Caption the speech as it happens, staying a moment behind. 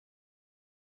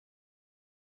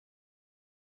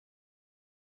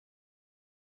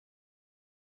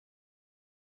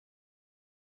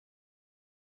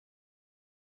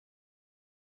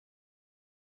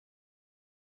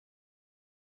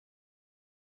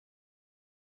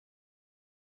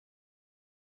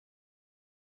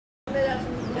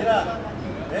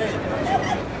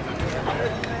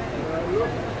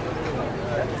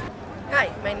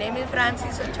name is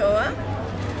Francis Ochoa.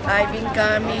 I've been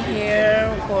coming here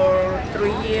for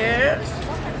 3 years.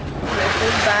 The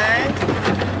food bank.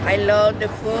 I love the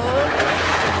food.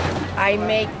 I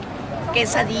make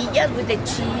quesadillas with the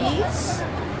cheese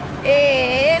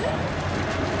and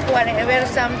whatever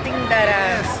something that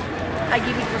I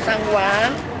give it to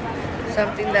someone,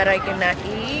 something that I cannot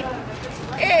eat.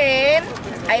 And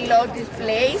I love this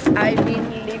place. I've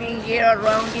been living here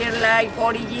around here like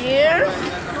 40 years.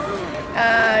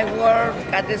 I work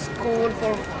at the school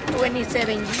for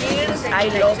 27 years. I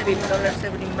love $50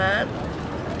 every month.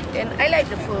 And I like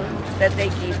the food that they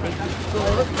give. They give good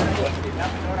food.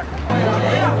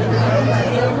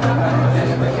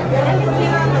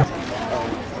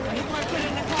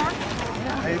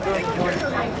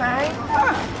 I'm fine.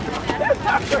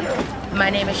 My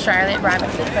name is Charlotte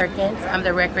Robinson Perkins. I'm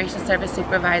the Recreation Service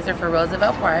Supervisor for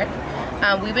Roosevelt Park.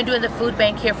 We've been doing the food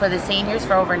bank here for the seniors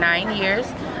for over 9 years.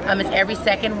 It's every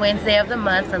second Wednesday of the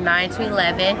month from 9 to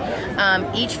 11.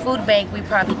 Each food bank we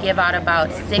probably give out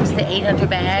about 600 to 800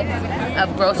 bags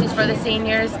of groceries for the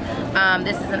seniors.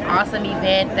 This is an awesome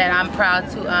event that I'm proud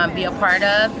to be a part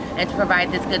of and to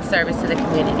provide this good service to the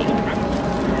community.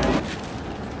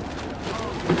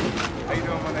 How you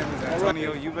doing? My name is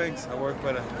Antonio Eubanks. I work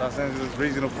for the Los Angeles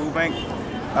Regional Food Bank.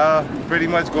 Pretty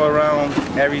much go around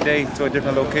every day to a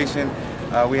different location.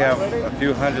 We have a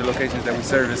few hundred locations that we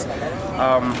service.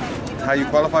 How you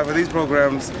qualify for these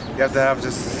programs, you have to have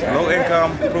just low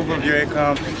income, proof of your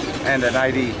income, and an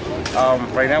ID.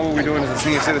 Right now what we're doing is a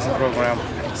senior citizen program,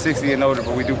 60 and older,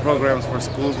 but we do programs for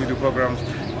schools, we do programs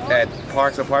at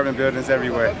parks, apartment buildings,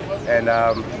 everywhere, and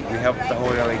we help the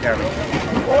whole LA County.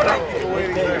 All right.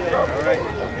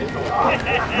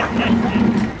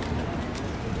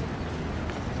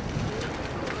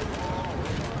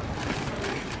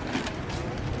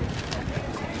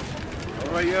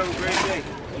 All right, you have a great day.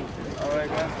 All right,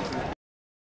 guys.